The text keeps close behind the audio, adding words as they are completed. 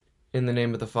In the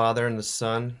name of the Father, and the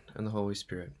Son, and the Holy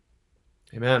Spirit.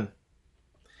 Amen.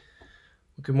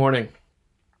 Good morning.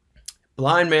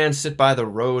 Blind man sit by the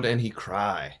road and he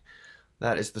cry.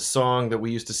 That is the song that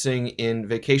we used to sing in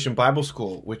Vacation Bible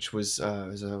School, which was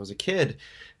as I was a kid.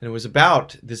 And it was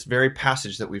about this very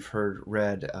passage that we've heard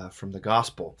read from the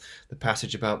Gospel, the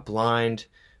passage about blind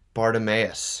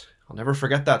Bartimaeus. I'll never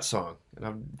forget that song.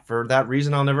 And for that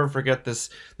reason, I'll never forget this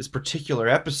particular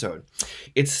episode.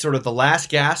 It's sort of the last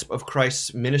gasp of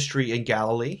Christ's ministry in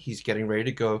Galilee. He's getting ready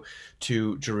to go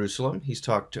to Jerusalem. He's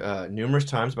talked numerous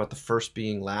times about the first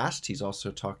being last. He's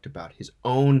also talked about his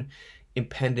own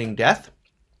impending death.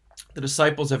 The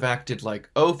disciples have acted like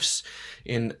oafs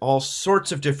in all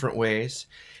sorts of different ways.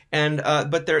 And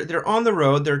but they're on the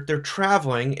road, they're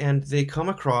traveling, and they come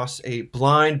across a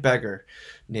blind beggar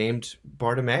named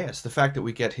Bartimaeus. The fact that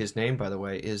we get his name, by the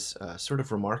way, is sort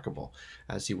of remarkable,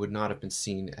 as he would not have been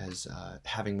seen as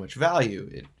having much value.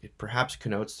 It perhaps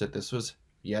connotes that this was,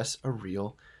 yes, a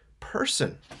real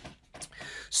person.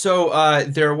 So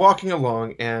they're walking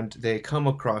along, and they come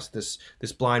across this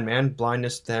blind man.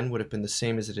 Blindness then would have been the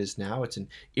same as it is now. It's an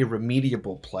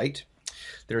irremediable plight.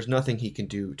 There's nothing he can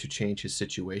do to change his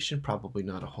situation, probably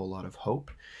not a whole lot of hope.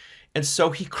 And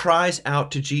so he cries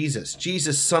out to Jesus,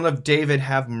 "Jesus, Son of David,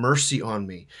 have mercy on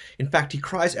me." In fact, he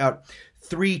cries out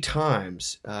 3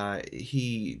 times.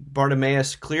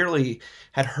 Bartimaeus clearly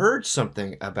had heard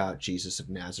something about Jesus of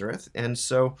Nazareth, and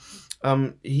so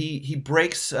he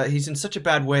breaks. He's in such a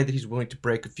bad way that he's willing to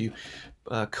break a few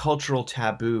cultural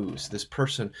taboos. This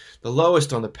person, the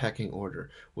lowest on the pecking order,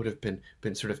 would have been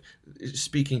sort of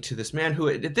speaking to this man who,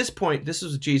 at this point, this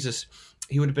was Jesus.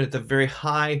 He would have been at the very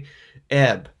high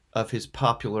ebb of his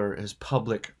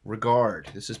public regard.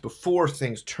 This is before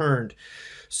things turned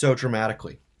so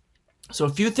dramatically. So a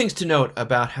few things to note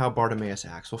about how Bartimaeus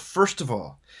acts. Well, first of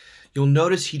all, you'll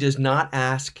notice he does not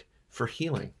ask for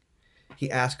healing.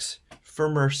 He asks for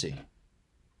mercy.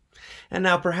 And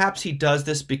now perhaps he does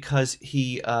this because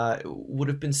he would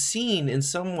have been seen in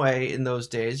some way in those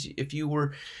days. If you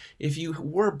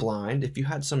were blind, if you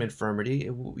had some infirmity,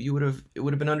 it would have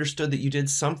been understood that you did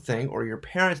something, or your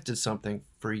parents did something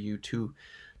for you to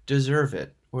deserve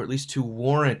it, or at least to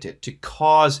warrant it, to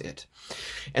cause it.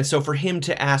 And so for him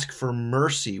to ask for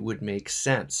mercy would make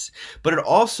sense. But it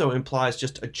also implies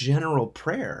just a general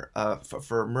prayer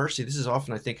for mercy. This is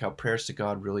often, I think, how prayers to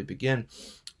God really begin.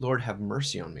 Lord, have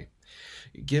mercy on me.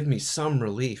 Give me some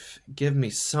relief. Give me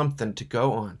something to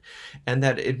go on. And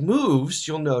that it moves,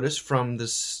 you'll notice, from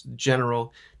this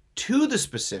general to the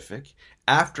specific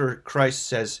after Christ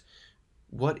says,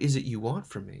 "What is it you want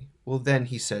from me?" Well, then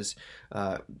he says,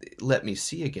 "Let me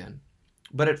see again."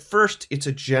 But at first, it's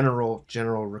a general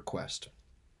request.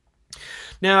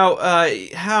 Now,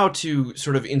 how to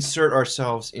sort of insert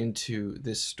ourselves into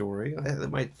this story? I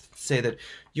might say that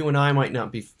you and I might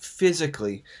not be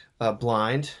physically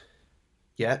blind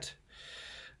yet,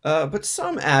 but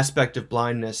some aspect of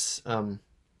blindness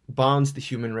bonds the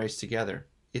human race together.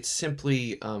 It's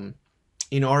simply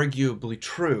inarguably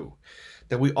true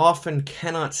that we often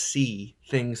cannot see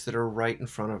things that are right in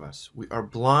front of us. We are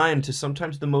blind to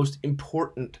sometimes the most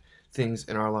important things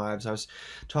in our lives. I was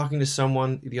talking to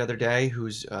someone the other day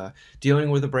who's dealing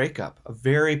with a breakup, a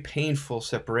very painful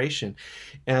separation.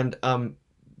 And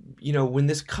when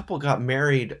this couple got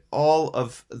married, all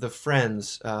of the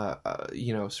friends,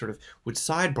 sort of would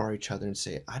sidebar each other and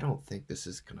say, "I don't think this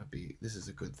is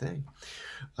a good thing."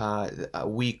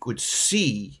 We could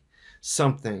see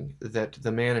something that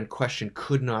the man in question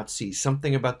could not see,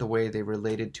 something about the way they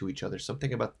related to each other,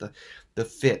 something about the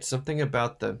fit, something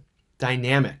about the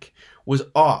dynamic was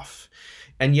off.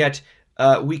 And yet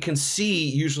we can see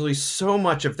usually so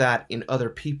much of that in other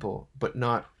people, but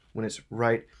not when it's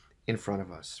right in front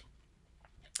of us.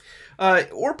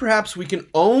 Or perhaps we can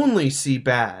only see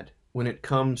bad when it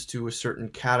comes to a certain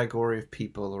category of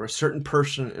people or a certain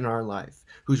person in our life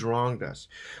who's wronged us.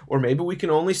 Or maybe we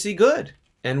can only see good,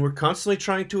 and we're constantly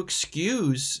trying to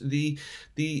excuse the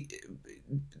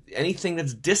anything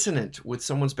that's dissonant with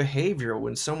someone's behavior.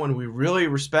 When someone we really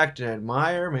respect and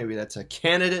admire, maybe that's a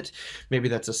candidate, maybe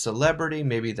that's a celebrity,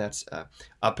 maybe that's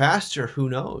a pastor, who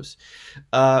knows,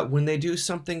 when they do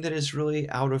something that is really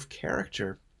out of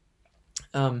character,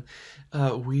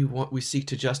 we seek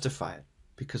to justify it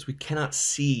because we cannot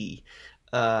see.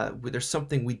 There's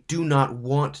something we do not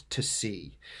want to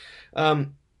see.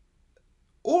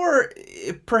 Or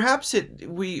perhaps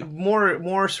we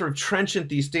more sort of trenchant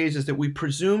these days is that we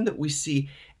presume that we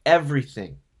see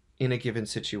everything in a given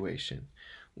situation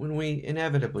when we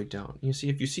inevitably don't. You see,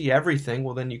 if you see everything,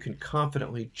 well, then you can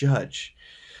confidently judge.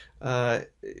 uh,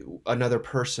 another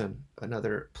person,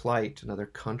 another plight, another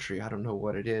country. I don't know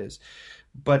what it is.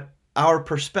 But our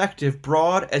perspective,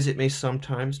 broad as it may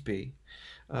sometimes be,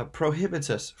 prohibits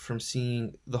us from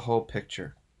seeing the whole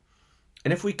picture.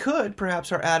 And if we could,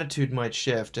 perhaps our attitude might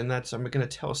shift. And I'm going to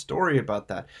tell a story about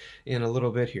that in a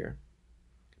little bit here.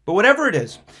 But whatever it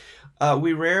is,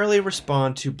 we rarely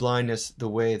respond to blindness the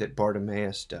way that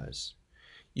Bartimaeus does.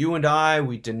 You and I,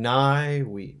 we deny,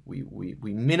 we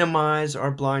minimize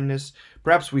our blindness.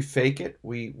 Perhaps we fake it.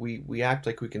 We act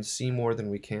like we can see more than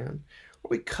we can. Or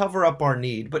we cover up our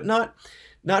need, but not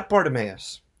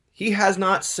Bartimaeus. He has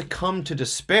not succumbed to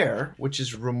despair, which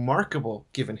is remarkable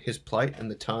given his plight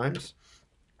and the times.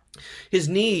 His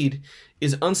need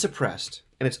is unsuppressed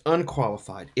and it's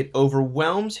unqualified. It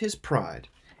overwhelms his pride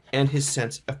and his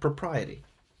sense of propriety.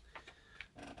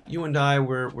 You and I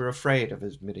we're afraid of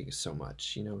admitting so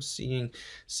much. Being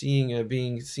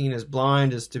seen as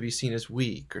blind is to be seen as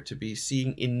weak, or to be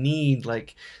seen in need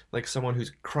like someone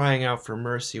who's crying out for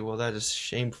mercy. Well, that is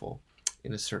shameful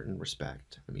in a certain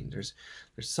respect. I mean, there's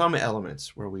some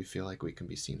elements where we feel like we can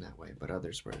be seen that way, but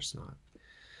others where it's not.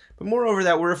 But moreover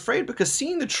that, we're afraid because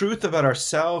seeing the truth about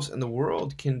ourselves and the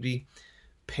world can be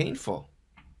painful.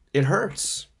 It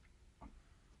hurts.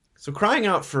 So crying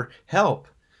out for help,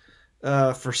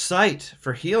 for sight,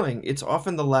 for healing, it's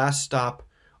often the last stop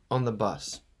on the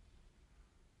bus.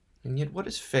 And yet, what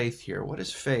is faith here? What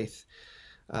is faith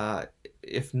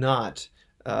if not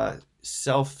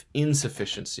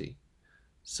self-insufficiency?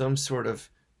 Some sort of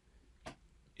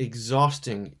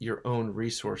exhausting your own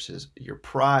resources, your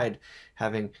pride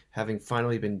having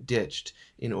finally been ditched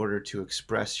in order to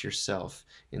express yourself,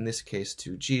 in this case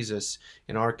to Jesus,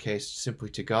 in our case simply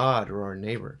to God or our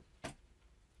neighbor.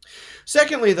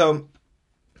 Secondly, though,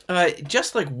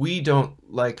 just like we don't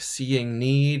like seeing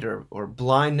need or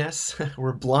blindness,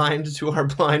 we're blind to our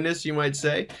blindness, you might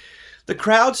say, the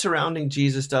crowd surrounding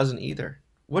Jesus doesn't either.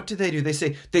 What do? They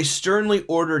say they sternly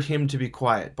ordered him to be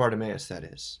quiet, Bartimaeus, that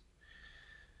is.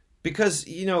 Because,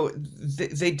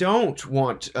 they don't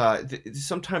want,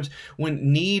 sometimes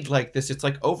when need like this, it's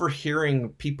like overhearing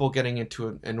people getting into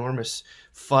an enormous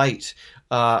fight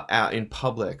in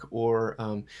public, or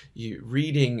you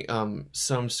reading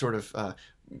some sort of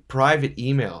private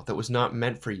email that was not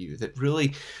meant for you, that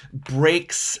really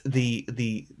breaks the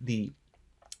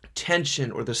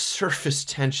tension or the surface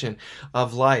tension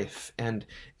of life, and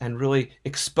really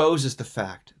exposes the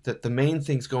fact that the main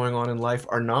things going on in life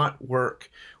are not work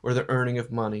or the earning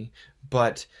of money,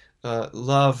 but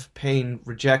love, pain,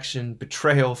 rejection,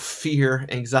 betrayal, fear,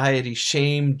 anxiety,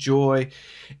 shame, joy,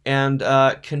 and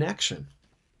connection.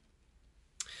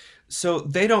 So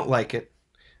they don't like it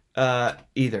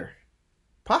either.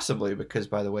 Possibly because,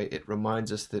 by the way, it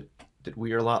reminds us that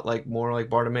we are a lot more like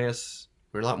Bartimaeus.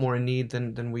 We're a lot more in need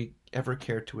than we ever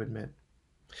care to admit.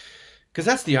 Because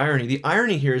that's the irony. The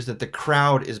irony here is that the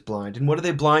crowd is blind. And what are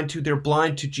they blind to? They're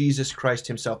blind to Jesus Christ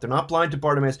himself. They're not blind to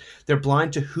Bartimaeus. They're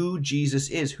blind to who Jesus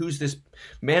is. Who's this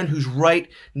man who's right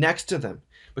next to them?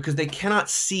 Because they cannot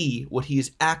see what he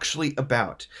is actually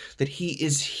about. That he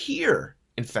is here,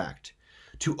 in fact,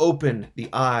 to open the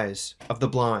eyes of the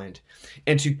blind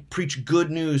and to preach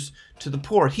good news to the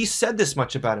poor. He said this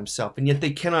much about himself, and yet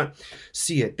they cannot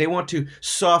see it. They want to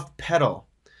soft pedal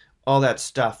all that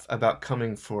stuff about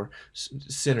coming for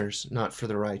sinners, not for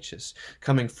the righteous,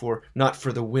 coming not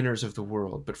for the winners of the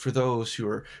world, but for those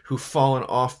who've fallen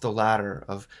off the ladder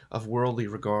of worldly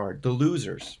regard, the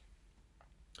losers.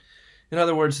 In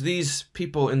other words, these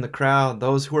people in the crowd,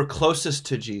 those who are closest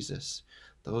to Jesus,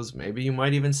 those, maybe you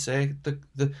might even say,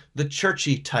 the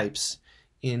churchy types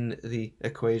in the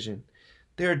equation,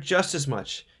 they are just as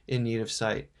much in need of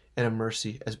sight and of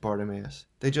mercy as Bartimaeus.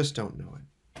 They just don't know it.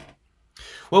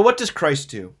 Well, what does Christ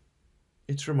do?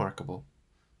 It's remarkable.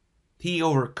 He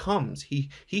overcomes. He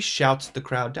shouts the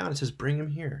crowd down and says, "Bring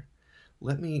him here.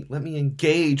 Let me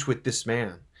engage with this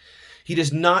man." He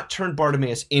does not turn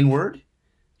Bartimaeus inward.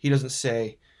 He doesn't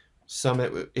say,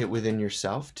 "Summit it within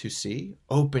yourself to see.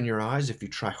 Open your eyes if you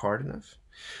try hard enough."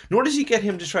 Nor does he get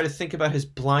him to try to think about his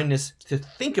blindness, to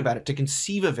think about it, to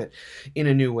conceive of it in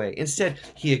a new way. Instead,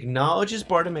 he acknowledges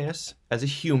Bartimaeus as a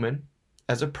human,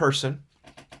 as a person.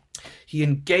 He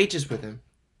engages with him,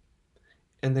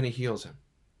 and then he heals him.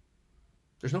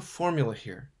 There's no formula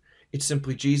here. It's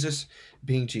simply Jesus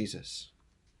being Jesus.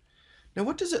 Now,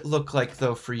 what does it look like,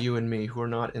 though, for you and me who are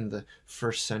not in the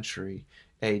first century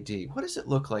AD. What does it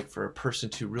look like for a person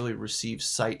to really receive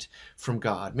sight from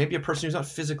God? Maybe a person who's not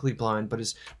physically blind, but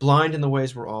is blind in the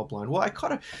ways we're all blind. Well, I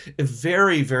caught a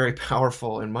very, very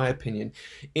powerful, in my opinion,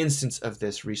 instance of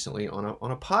this recently on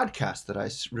a podcast that I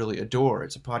really adore.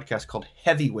 It's a podcast called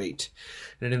Heavyweight,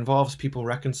 and it involves people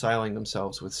reconciling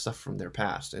themselves with stuff from their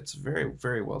past. It's very,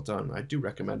 very well done. I do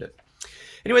recommend it.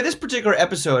 Anyway, this particular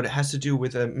episode has to do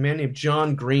with a man named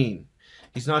John Green.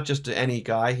 He's not just any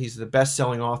guy. He's the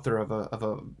best-selling author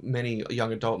of many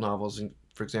young adult novels, and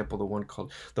for example, the one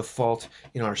called The Fault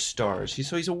in Our Stars.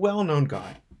 He's a well-known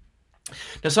guy.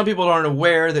 Now, some people aren't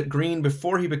aware that Green,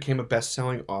 before he became a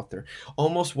best-selling author,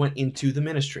 almost went into the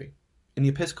ministry, in the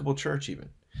Episcopal Church even,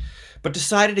 but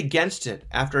decided against it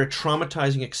after a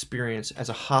traumatizing experience as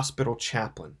a hospital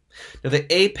chaplain. Now,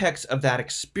 the apex of that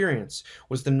experience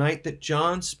was the night that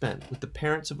John spent with the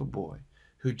parents of a boy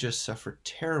who just suffered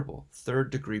terrible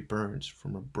third-degree burns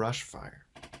from a brush fire.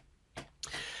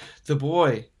 The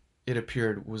boy, it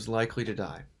appeared, was likely to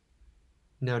die.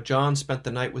 Now, John spent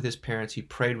the night with his parents. He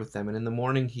prayed with them, and in the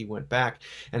morning he went back,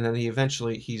 and then he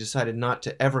decided not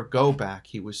to ever go back.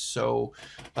 He was so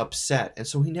upset, and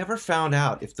so he never found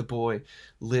out if the boy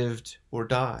lived or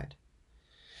died.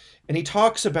 And he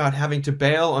talks about having to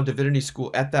bail on divinity school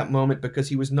at that moment because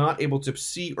he was not able to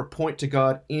see or point to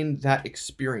God in that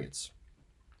experience.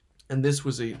 And this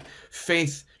was a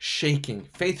faith-shaking,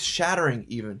 faith-shattering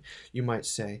even, you might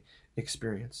say,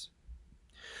 experience.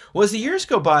 Well, as the years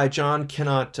go by, John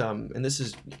cannot, and this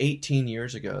is 18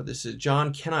 years ago,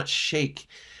 John cannot shake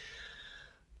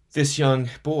this young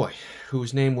boy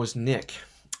whose name was Nick.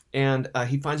 And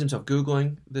he finds himself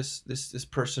Googling this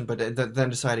person, but then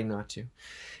deciding not to.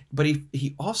 But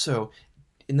he also,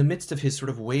 in the midst of his sort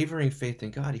of wavering faith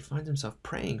in God, he finds himself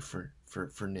praying for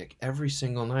Nick every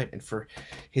single night and for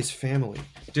his family,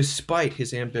 despite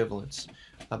his ambivalence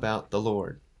about the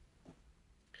Lord.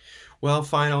 Well,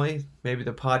 finally, maybe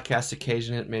the podcast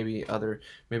occasioned it, maybe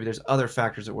there's other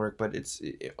factors at work, but it's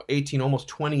 18, almost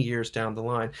 20 years down the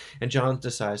line, and John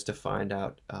decides to find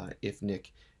out if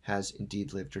Nick has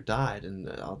indeed lived or died. And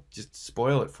I'll just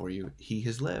spoil it for you. He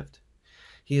has lived.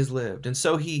 He has lived. And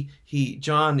so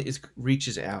John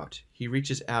reaches out. He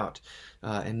reaches out,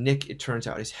 and Nick, it turns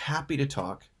out, is happy to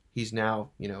talk. He's now,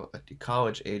 a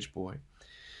college-age boy.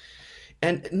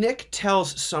 And Nick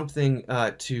tells something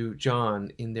to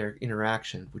John in their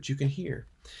interaction, which you can hear,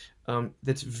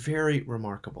 that's very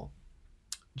remarkable.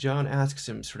 John asks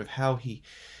him sort of how he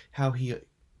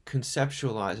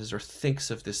conceptualizes or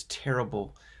thinks of this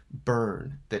terrible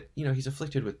burn that, he's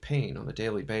afflicted with pain on a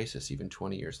daily basis, even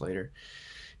 20 years later.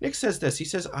 Nick says this. He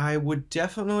says, "I would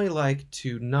definitely like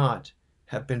to not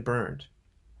have been burned,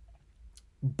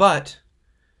 but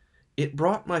it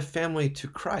brought my family to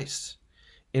Christ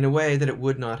in a way that it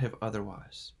would not have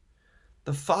otherwise.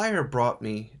 The fire brought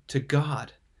me to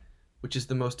God, which is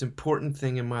the most important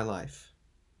thing in my life.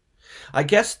 I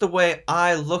guess the way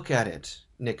I look at it,"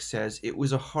 Nick says, "it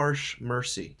was a harsh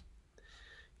mercy.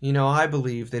 I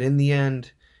believe that in the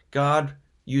end, God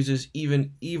uses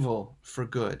even evil for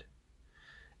good.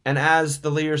 And as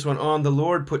the years went on, the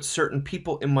Lord put certain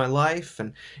people in my life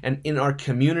and in our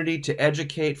community to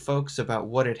educate folks about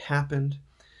what had happened.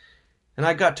 And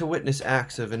I got to witness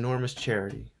acts of enormous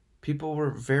charity. People were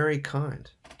very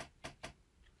kind."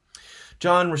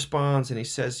 John responds and he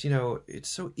says, "It's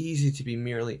so easy to be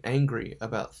merely angry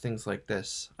about things like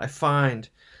this. I find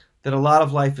that a lot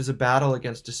of life is a battle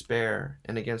against despair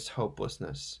and against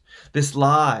hopelessness. This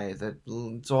lie that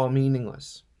it's all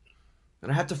meaningless.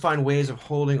 And I have to find ways of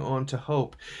holding on to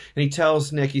hope." And he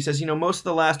tells Nick, he says, "Most of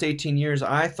the last 18 years,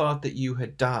 I thought that you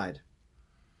had died.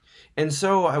 And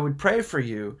so I would pray for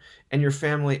you and your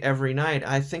family every night.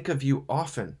 I think of you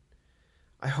often.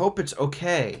 I hope it's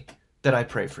okay that I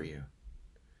pray for you."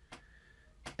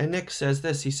 And Nick says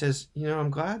this. He says, "I'm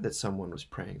glad that someone was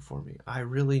praying for me. I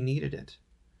really needed it."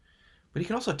 But he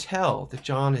can also tell that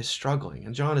John is struggling,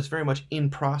 and John is very much in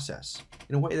process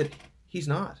in a way that he's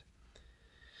not.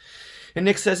 And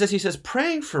Nick says this. He says,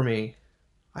 "Praying for me,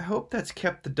 I hope that's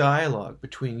kept the dialogue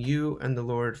between you and the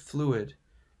Lord fluid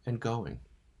and going."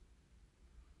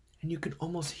 And you can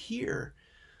almost hear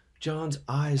John's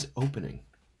eyes opening.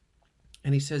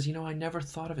 And he says, "I never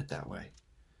thought of it that way.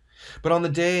 But on the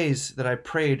days that I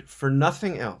prayed for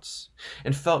nothing else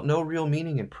and felt no real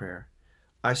meaning in prayer,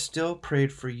 I still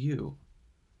prayed for you.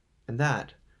 And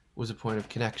that was a point of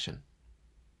connection."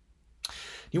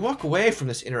 You walk away from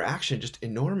this interaction just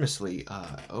enormously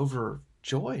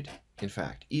overjoyed, in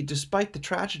fact, despite the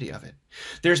tragedy of it.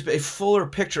 There's a fuller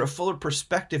picture, a fuller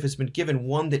perspective has been given,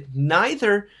 one that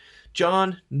neither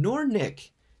John nor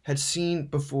Nick had seen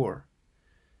before.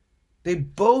 They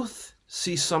both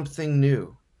see something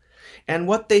new. And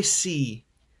what they see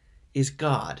is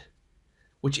God,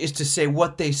 which is to say,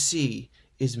 what they see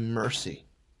is mercy.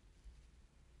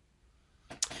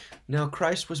 Now,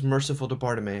 Christ was merciful to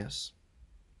Bartimaeus.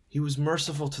 He was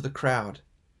merciful to the crowd.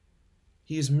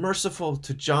 He is merciful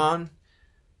to John,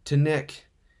 to Nick,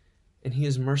 and he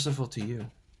is merciful to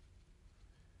you.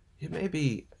 It may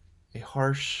be a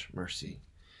harsh mercy,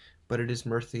 but it is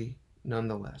mercy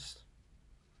nonetheless.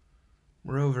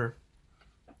 Moreover,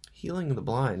 healing the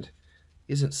blind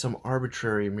isn't some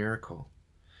arbitrary miracle.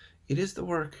 It is the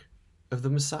work of the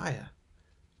Messiah,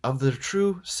 of the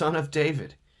true Son of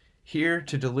David, here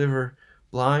to deliver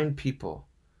blind people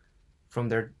from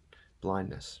their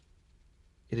blindness.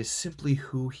 It is simply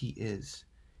who he is.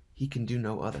 He can do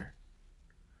no other.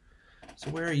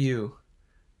 So where are you,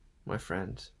 my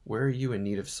friend? Where are you in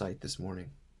need of sight this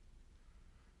morning?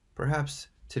 Perhaps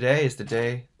today is the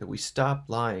day that we stop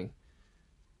lying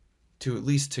to at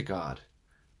least to God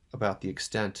about the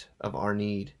extent of our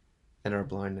need and our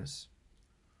blindness.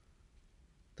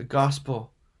 The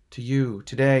gospel to you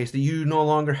today is that you no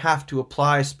longer have to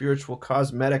apply spiritual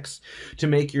cosmetics to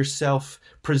make yourself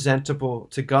presentable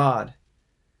to God.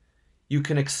 You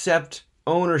can accept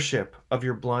ownership of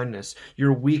your blindness,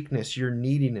 your weakness, your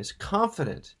neediness,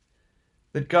 confident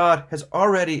that God has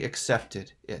already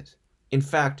accepted it. In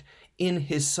fact, in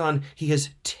his Son, he has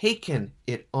taken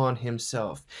it on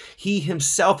himself. He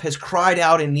himself has cried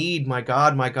out in need, my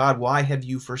God, why have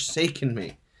you forsaken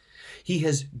me? He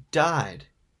has died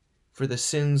for the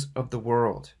sins of the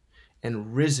world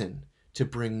and risen to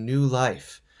bring new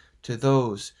life to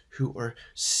those who are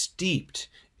steeped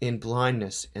in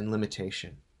blindness and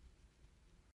limitation.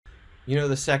 You know,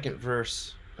 the second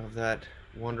verse of that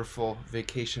wonderful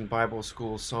Vacation Bible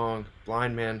School song,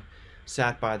 Blind Man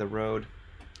Sat by the Road,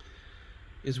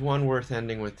 is one worth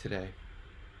ending with today.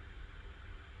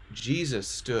 Jesus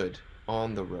stood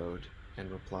on the road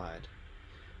and replied.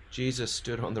 Jesus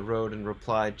stood on the road and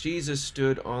replied. Jesus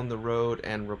stood on the road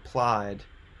and replied,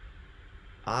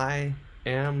 I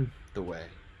am the way.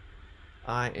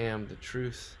 I am the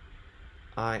truth.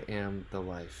 I am the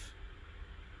life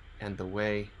and the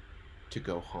way to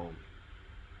go home.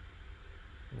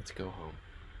 Let's go home.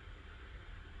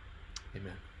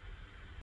 Amen.